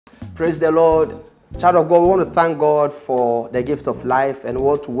Praise the Lord. Child of God, we want to thank God for the gift of life and we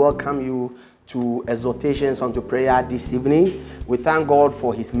want to welcome you to Exhortations unto prayer this evening. We thank God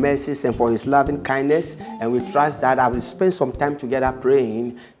for His mercies and for His loving kindness, and we trust that as we spend some time together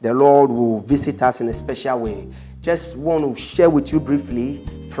praying, the Lord will visit us in a special way. Just want to share with you briefly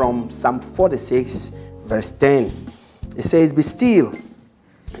from Psalm 46 verse 10. It says, "Be still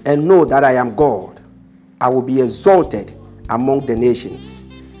and know that I am God. I will be exalted among the nations.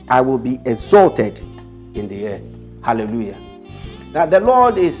 I will be exalted in the earth." Hallelujah. Now the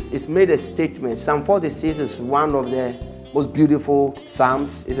Lord is made a statement. Psalm 46 is one of the most beautiful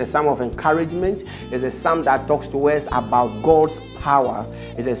psalms. It's a psalm of encouragement. It's a psalm that talks to us about God's power.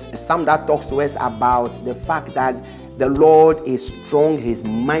 It's a psalm that talks to us about the fact that the Lord is strong, He's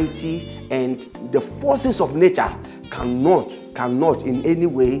mighty, and the forces of nature cannot in any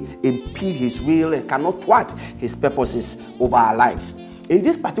way impede His will and cannot thwart His purposes over our lives. In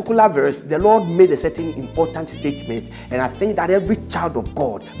this particular verse, the Lord made a certain important statement, and I think that every child of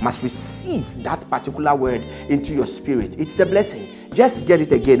God must receive that particular word into your spirit. It's a blessing. Just get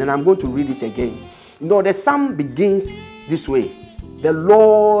it again, and I'm going to read it again. You know, the psalm begins this way: "The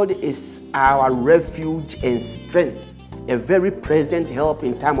Lord is our refuge and strength, a very present help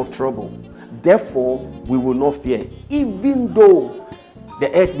in time of trouble. Therefore, we will not fear, even though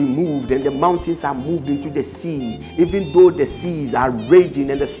the earth be moved and the mountains are moved into the sea, even though the seas are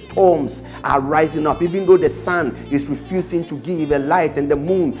raging and the storms are rising up, even though the sun is refusing to give a light and the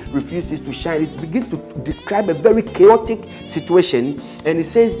moon refuses to shine." It begins to describe a very chaotic situation, and it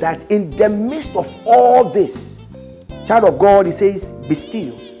says that in the midst of all this, child of God, he says, "Be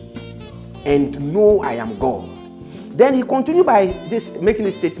still and know I am God." Then he continued by making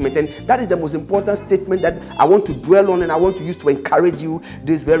this statement, and that is the most important statement that I want to dwell on and I want to use to encourage you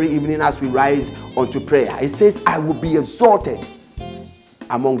this very evening as we rise unto prayer. It says, "I will be exalted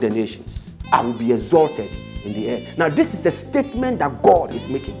among the nations. I will be exalted in the earth." Now this is a statement that God is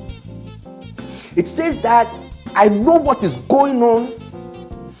making. It says that I know what is going on,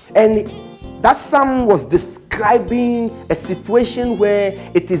 and that psalm was describing a situation where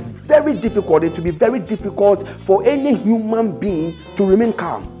it is very difficult, it will be very difficult for any human being to remain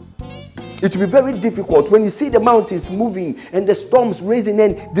calm. It will be very difficult when you see the mountains moving and the storms raising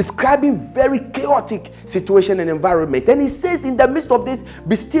and describing very chaotic situation and environment. And he says in the midst of this,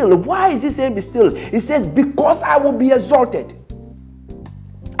 "Be still." Why is he saying be still? He says, "Because I will be exalted.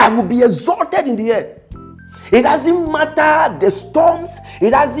 I will be exalted in the earth." It doesn't matter the storms. It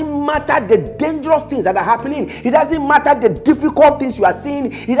doesn't matter the dangerous things that are happening. It doesn't matter the difficult things you are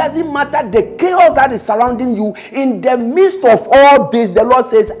seeing. It doesn't matter the chaos that is surrounding you. In the midst of all this, the Lord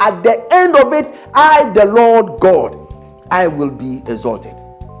says, at the end of it, I, the Lord God, I will be exalted.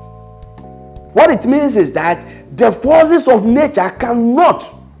 What it means is that the forces of nature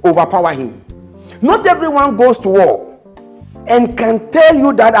cannot overpower Him. Not everyone goes to war and can tell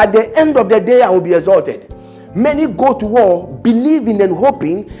you that at the end of the day, I will be exalted. Many go to war believing and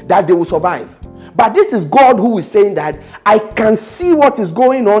hoping that they will survive. But this is God who is saying that I can see what is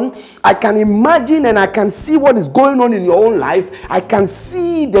going on. I can imagine and I can see what is going on in your own life. I can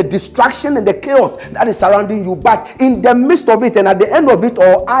see the distraction and the chaos that is surrounding you. But in the midst of it and at the end of it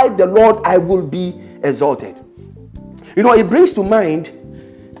all, I, the Lord, I will be exalted. You know, it brings to mind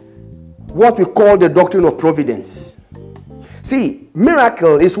what we call the doctrine of providence. See,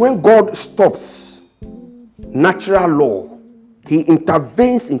 miracle is when God stops natural law. He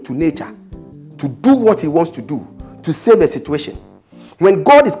intervenes into nature to do what He wants to do, to save a situation. When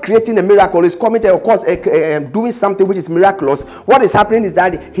God is creating a miracle, He's coming to, of course, doing something which is miraculous. What is happening is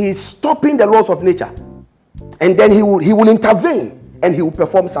that He is stopping the laws of nature, and then He will intervene and He will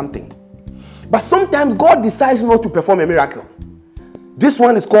perform something. But sometimes God decides not to perform a miracle. This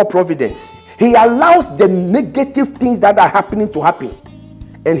one is called providence. He allows the negative things that are happening to happen,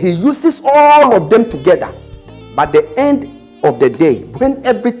 and He uses all of them together. But the end of the day, when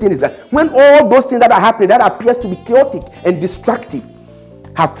everything is, when all those things that are happening that appears to be chaotic and destructive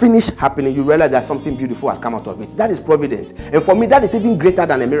have finished happening, you realize that something beautiful has come out of it. That is providence. And for me, that is even greater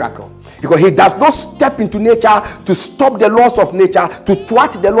than a miracle. Because He does not step into nature to stop the laws of nature, to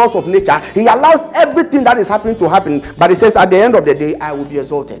thwart the laws of nature. He allows everything that is happening to happen. But He says, at the end of the day, I will be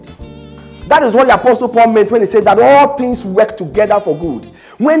exalted. That is what the Apostle Paul meant when he said that all things work together for good.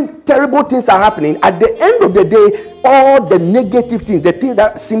 when terrible things are happening, at the end of the day, all the negative things, the things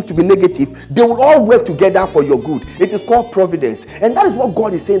that seem to be negative, they will all work together for your good. It is called providence. And that is what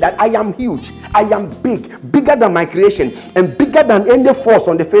God is saying, that I am huge, I am big, bigger than my creation, and bigger than any force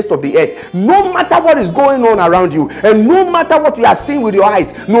on the face of the earth. No matter what is going on around you, and no matter what you are seeing with your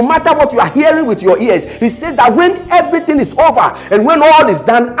eyes, no matter what you are hearing with your ears, he says that when everything is over, and when all is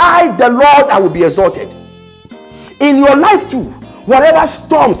done, I, the Lord, I will be exalted. In your life too, whatever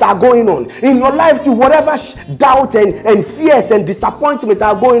storms are going on in your life too, whatever doubt and fears and disappointment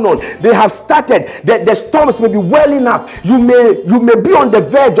are going on, they have started. The storms may be welling up. You may be on the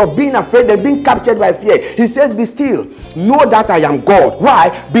verge of being afraid and being captured by fear. He says, be still, know that I am God.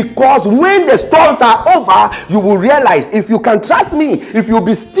 Why? Because when the storms are over, you will realize, if you can trust me, if you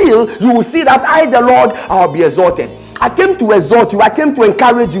be still, you will see that I, the Lord, I'll be exalted. I came to exhort you. I came to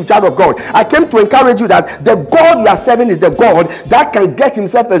encourage you, child of God. I came to encourage you that the God you are serving is the God that can get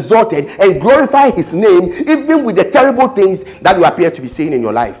himself exalted and glorify his name, even with the terrible things that you appear to be seeing in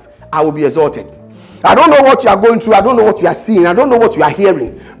your life. I will be exalted. I don't know what you are going through. I don't know what you are seeing. I don't know what you are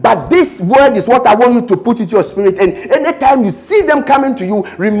hearing. But this word is what I want you to put into your spirit. And anytime you see them coming to you,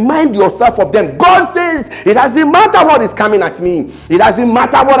 remind yourself of them. God says, it doesn't matter what is coming at me. It doesn't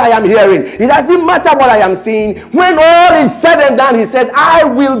matter what I am hearing. It doesn't matter what I am seeing. When all is said and done, he said, I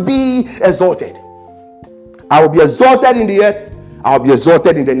will be exalted. I will be exalted in the earth. I will be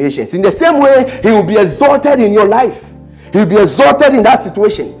exalted in the nations. In the same way, he will be exalted in your life. He will be exalted in that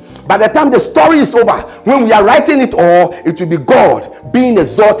situation. By the time the story is over, when we are writing it all, it will be God being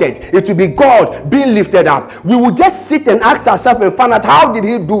exalted. It will be God being lifted up. We will just sit and ask ourselves and find out, how did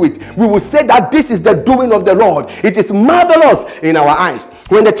he do it? We will say that this is the doing of the Lord. It is marvelous in our eyes.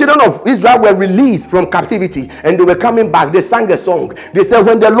 When the children of Israel were released from captivity and they were coming back, they sang a song. They said,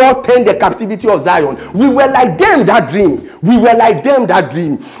 when the Lord turned the captivity of Zion, we were like them that dream. We were like them that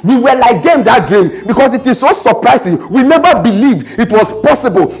dream. We were like them that dream. Because it is so surprising. We never believed it was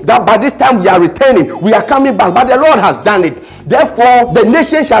possible that by this time we are returning, we are coming back. But the Lord has done it. Therefore, the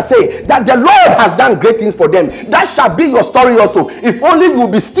nation shall say that the Lord has done great things for them. That shall be your story also. If only you will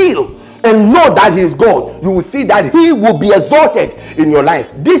be still and know that he is God, you will see that he will be exalted in your life.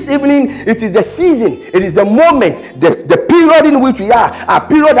 This evening, it is the season, it is the moment, the period in which we are, a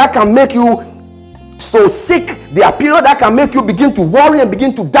period that can make you so sick, the period that can make you begin to worry and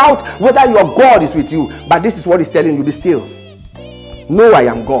begin to doubt whether your God is with you. But this is what he's telling you, be still. Know I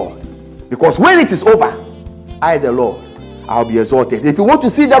am God. Because when it is over, I, the Lord, I'll be exalted. If you want to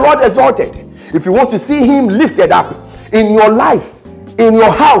see the Lord exalted, if you want to see him lifted up in your life, in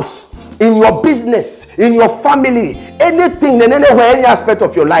your house, in your business, in your family, anything and anywhere, any aspect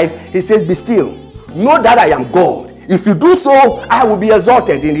of your life, he says, be still. Know that I am God. If you do so, I will be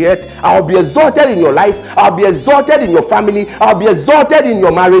exalted in the earth. I will be exalted in your life. I'll be exalted in your family. I'll be exalted in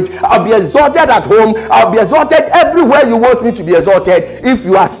your marriage. I'll be exalted at home. I'll be exalted everywhere you want me to be exalted. If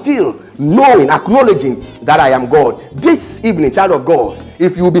you are still knowing, acknowledging that I am God. This evening, child of God,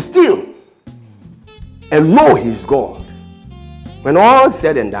 if you will be still and know he is God, when all is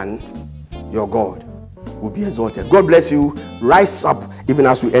said and done, your God will be exalted. God bless you. Rise up even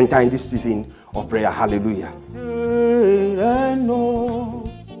as we enter in this season of prayer. Hallelujah. I know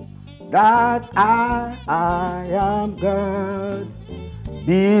that I am God.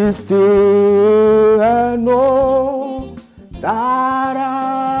 Be still and know that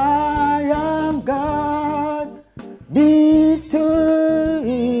I am God. Be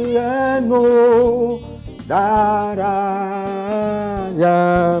still and know that I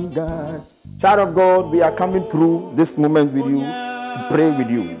am God. Child of God, we are coming through this moment with you to pray with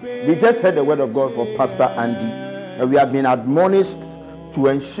you. We just heard the word of God from Pastor Andy, and we have been admonished to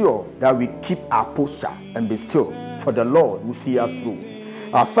ensure that we keep our posture and be still, for the Lord will see us through.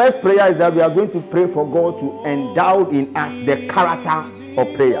 Our first prayer is that we are going to pray for God to endow in us the character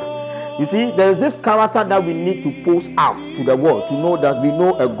of prayer. You see, there is this character that we need to post out to the world to know that we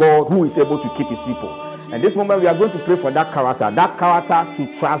know a God who is able to keep his people. And this moment we are going to pray for that character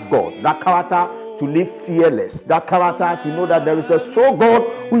to trust God, that character to live fearless, that character to know that there is a sole God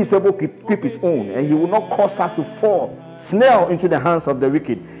who is able to keep his own, and he will not cause us to fall, snare into the hands of the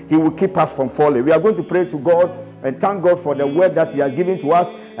wicked. He will keep us from falling. We are going to pray to God and thank God for the word that he has given to us.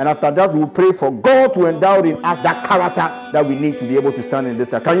 And after that, we will pray for God to endow in us that character that we need to be able to stand in this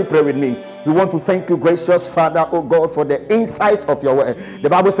time. Can you pray with me? We want to thank you, gracious Father, oh God, for the insights of your word. The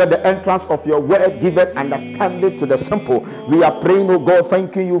Bible said the entrance of your word gives us understanding to the simple. We are praying, oh God,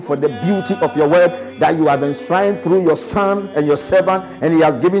 thanking you for the beauty of your word that you have enshrined through your Son and your servant, and he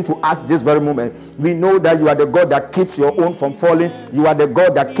has given to us this very moment. We know that you are the God that keeps your own from falling. You are the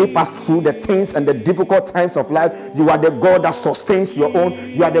God that keeps us through the things and the difficult times of life. You are the God that sustains your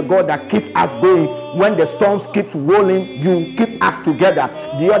own. You are the God that keeps us going. When the storms keeps rolling, you keep us together.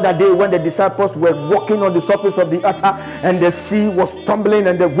 The other day when the disciples were walking on the surface of the water and the sea was tumbling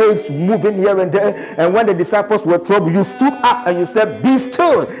and the waves moving here and there, and when the disciples were troubled, you stood up and you said, be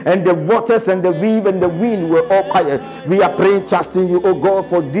still, and the waters and the wave and the wind were all quiet. We are praying, trusting you, oh God,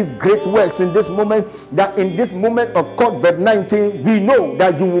 for these great works in this moment, that in this moment of COVID-19, we know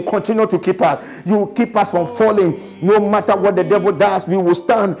that you will continue to keep us. You will keep us from falling. No matter what the devil does, we will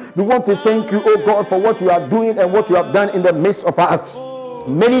stand. We want to thank you, oh God, for what you are doing and what you have done in the midst of our.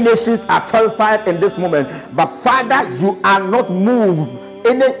 Many nations are terrified in this moment, but Father, you are not moved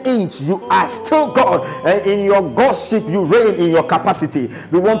any inch. You are still God, and in your Godship you reign in your capacity.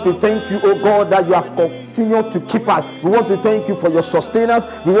 We want to thank you, oh God, that you have continued to keep us. We want to thank you for your sustenance.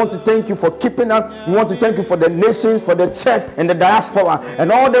 We want to thank you for keeping us. We want to thank you for the nations, for the church and the diaspora,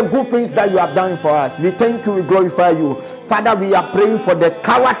 and all the good things that you have done for us. We thank you, we glorify you. Father, we are praying for the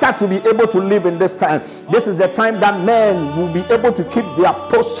character to be able to live in this time. This is the time that men will be able to keep their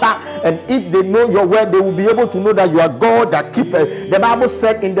posture, and if they know your word, they will be able to know that you are God that keepeth. The Bible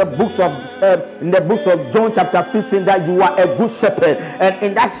said in the books of John chapter 15 that you are a good shepherd, and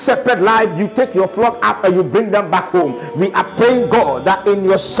in that shepherd life you take your flock up and you bring them back home. We are praying, God, that in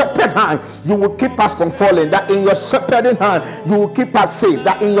your shepherd hand you will keep us from falling, that in your shepherding hand you will keep us safe,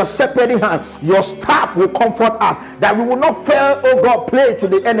 that in your shepherding hand your staff will comfort us, that we will not fail, oh God, play to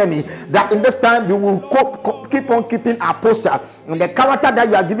the enemy, that in this time we will keep on keeping our posture, and the character that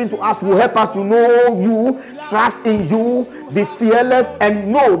you are giving to us will help us to know you, trust in you, be fearless,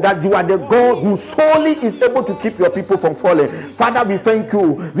 and know that you are the God who solely is able to keep your people from falling. Father, we thank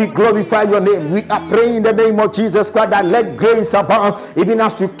you, we glorify your name. We are praying in the name of Jesus Christ that let grace abound even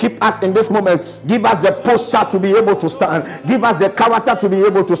as you keep us in this moment. Give us the posture to be able to stand, give us the character to be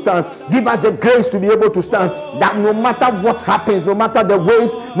able to stand, give us the grace to be able to stand, that no matter what happens, no matter the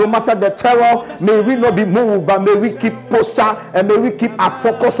waves, no matter the terror, may we not be moved, but may we keep posture and may we keep our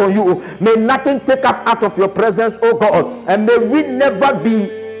focus on you. May nothing take us out of your presence, oh God, and may we never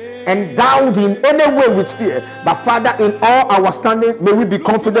be endowed in any way with fear, but Father, in all our standing, may we be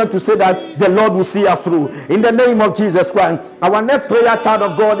confident to say that the Lord will see us through. In the name of Jesus Christ. Our next prayer, child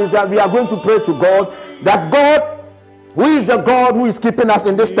of God, is that we are going to pray to God, that God, who is the God who is keeping us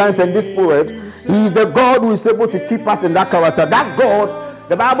in this times and this period, He is the God who is able to keep us in that character. That God,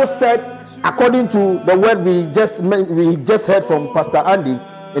 the Bible said, according to the word we just heard from Pastor Andy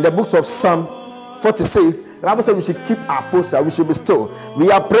in the books of Psalm 46, the Bible said we should keep our posture, we should be still. We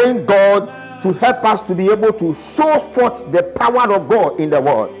are praying, God, to help us to be able to show forth the power of God in the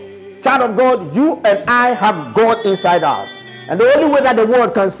world. Child of God, you and I have God inside us. And the only way that the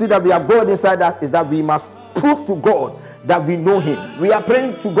world can see that we have God inside us is that we must prove to God that we know Him. We are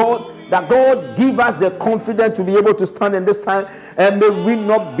praying to God that God give us the confidence to be able to stand in this time, and may we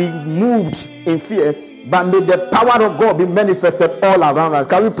not be moved in fear, but may the power of God be manifested all around us.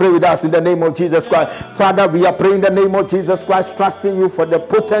 Can we pray with us in the name of Jesus Christ? Father, we are praying in the name of Jesus Christ, trusting you for the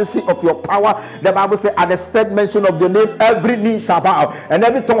potency of your power. The Bible says, at the said mention of the name, every knee shall bow and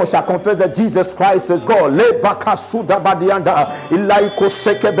every tongue shall confess that Jesus Christ is God. We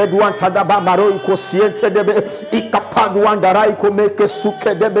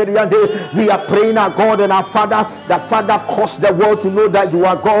are praying, our God and our Father, that Father, cause the world to know that you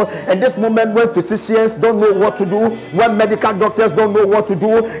are God. And this moment when physicians don't know what to do, when medical doctors don't know what to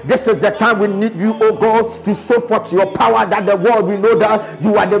do, this is the time we need you, oh God, to show forth your power, that the world will know that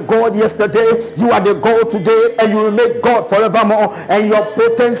you are the God yesterday, you are the God today, and you will make God forevermore, and your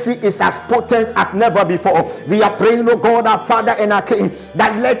potency is as potent as never before. We are praying, oh God, our Father and our King,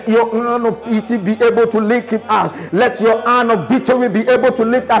 that let your arm of pity be able to lift him up, let your arm of victory be able to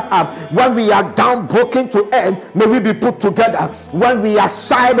lift us up. When we are down, broken to end, may we be put together. When we are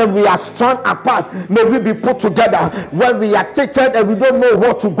side and we are strong apart, may we be put together. When we are taken and we don't know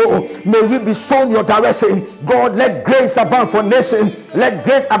where to go, may we be shown your direction. God, let grace abound for nations, let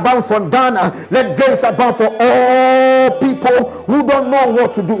grace abound for Ghana, let grace abound for all people who don't know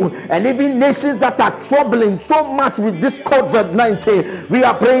what to do, and even nations that are troubling so much with this COVID-19. We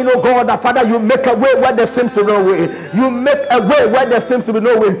are praying, oh God, that Father, you make a way where there seems to be no way. You make a way where there seems to be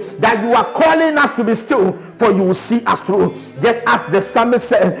no way. That you are calling us to be still, for you will see us through. Just as the psalmist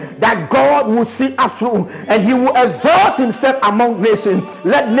said, that God will see us through, and He will exalt Himself among nations.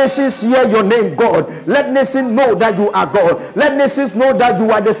 Let nations hear your name, God. Let nations know that you are God. Let nations know that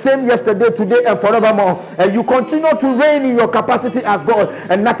you are the same yesterday, today, and forevermore. And you continue to reign in your capacity as God,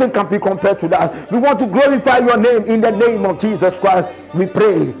 and nothing can be compared to that. We want to glorify your name in the name of Jesus Christ. We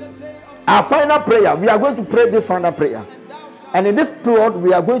pray. Our final prayer, we are going to pray this final prayer. And in this period,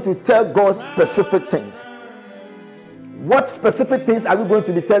 we are going to tell God specific things. What specific things are we going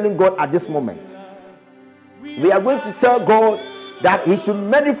to be telling God at this moment? We are going to tell God that he should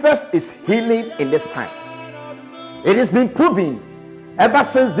manifest his healing in these times. It has been proven ever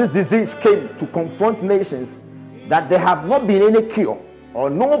since this disease came to confront nations that there have not been any cure or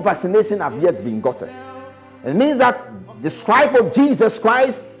no vaccination have yet been gotten. It means that the stripe of Jesus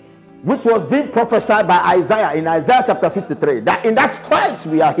Christ, which was being prophesied by Isaiah in Isaiah chapter 53, that in that stripes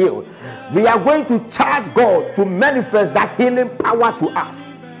we are healed. We are going to charge God to manifest that healing power to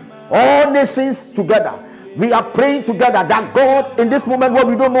us. All nations together. We are praying together that God, in this moment where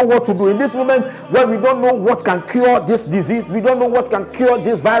we don't know what to do, in this moment where we don't know what can cure this disease, we don't know what can cure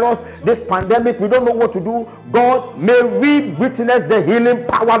this virus, this pandemic, we don't know what to do, God, may we witness the healing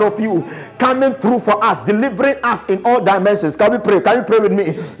power of you coming through for us, delivering us in all dimensions. Can we pray? Can you pray with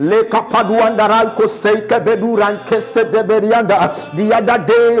me? The other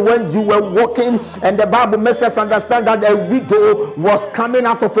day when you were walking, and the Bible makes us understand that a widow was coming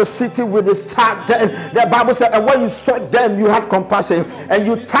out of a city with his child. Then the Bible said, and when you saw them, you had compassion, and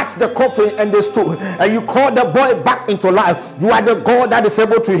you touched the coffin and they stood, and you called the boy back into life. You are the God that is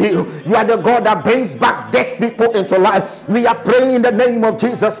able to heal. You are the God that brings back dead people into life. We are praying in the name of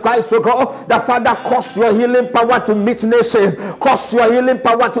Jesus Christ, so God, the Father, cause your healing power to meet nations, cause your healing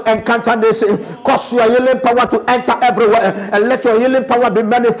power to encounter nations, cause your healing power to enter everywhere, and let your healing power be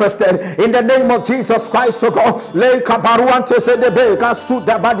manifested in the name of Jesus Christ, so God.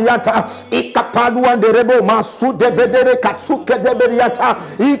 Masude bedere katsuke de beriata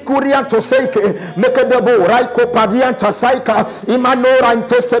ikurianto seike mekedebo raiko parianta saika imanora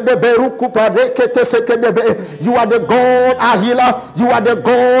intese de beruku pareke teseke debe. You are the God our healer, you are the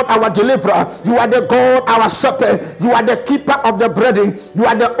God our deliverer, you are the God our shepherd, you are the keeper of the brethren, you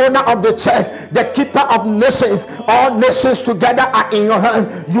are the owner of the church, the keeper of nations. All nations together are in your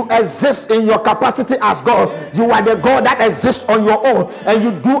hand. You exist in your capacity as God. You are the God that exists on your own, and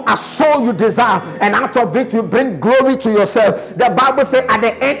you do as so you desire, and out of it you bring glory to yourself. The Bible says at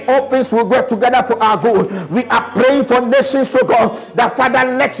the end all things will work together for our good. We are praying for nations, so God, that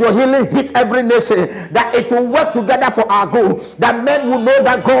Father, let your healing hit every nation, that it will work together for our good, that men will know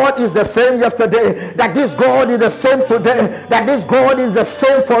that God is the same yesterday, that this God is the same today, that this God is the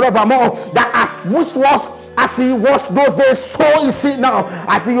same forevermore, that as he was those days, so is he now.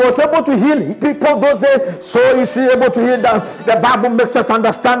 As he was able to heal people those days, so is he able to heal them. The Bible makes us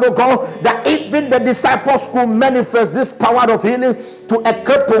understand, oh God, that even the disciples could manifest this power of healing to a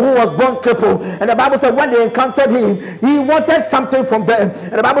cripple who was born crippled. And the Bible said when they encountered him, he wanted something from them.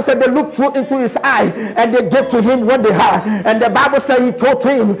 And the Bible said they looked through into his eye and they gave to him what they had. And the Bible said he told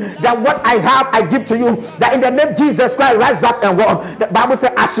him that what I have I give to you, that in the name of Jesus Christ, rise up and walk. The Bible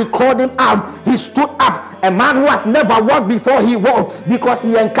said as he called him out, he stood up. A man who has never walked before, he walked because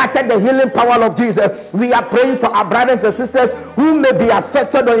he encountered the healing power of Jesus. We are praying for our brothers and sisters who may be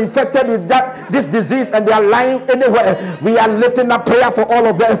affected or infected with this disease and they are lying anywhere. We are lifting up prayer for all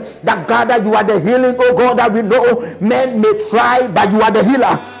of them, that God, that you are the healing, oh God, that we know men may try, but you are the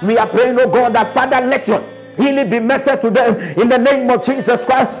healer. We are praying, oh God, that Father, let your healing be meted to them in the name of Jesus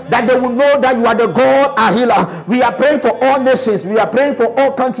Christ, that they will know that you are the God, our healer. We are praying for all nations, we are praying for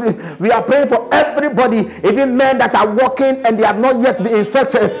all countries, we are praying for everybody, even men that are walking and they have not yet been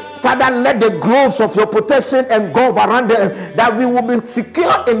infected. Father, let the gloves of your protection engulf around them, that we will be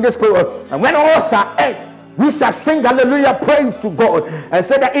secure in this world. And when all shall end, we shall sing hallelujah, praise to God, and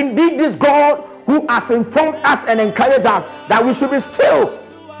say that indeed this God who has informed us and encouraged us that we should be still,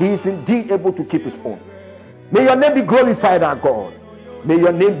 he is indeed able to keep his own. May your name be glorified, our God. May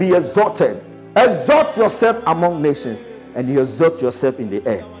your name be exalted. Exalt yourself among nations, and you exalt yourself in the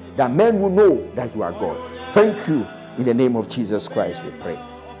air, that men will know that you are God. Thank you. In the name of Jesus Christ we pray.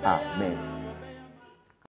 Amen.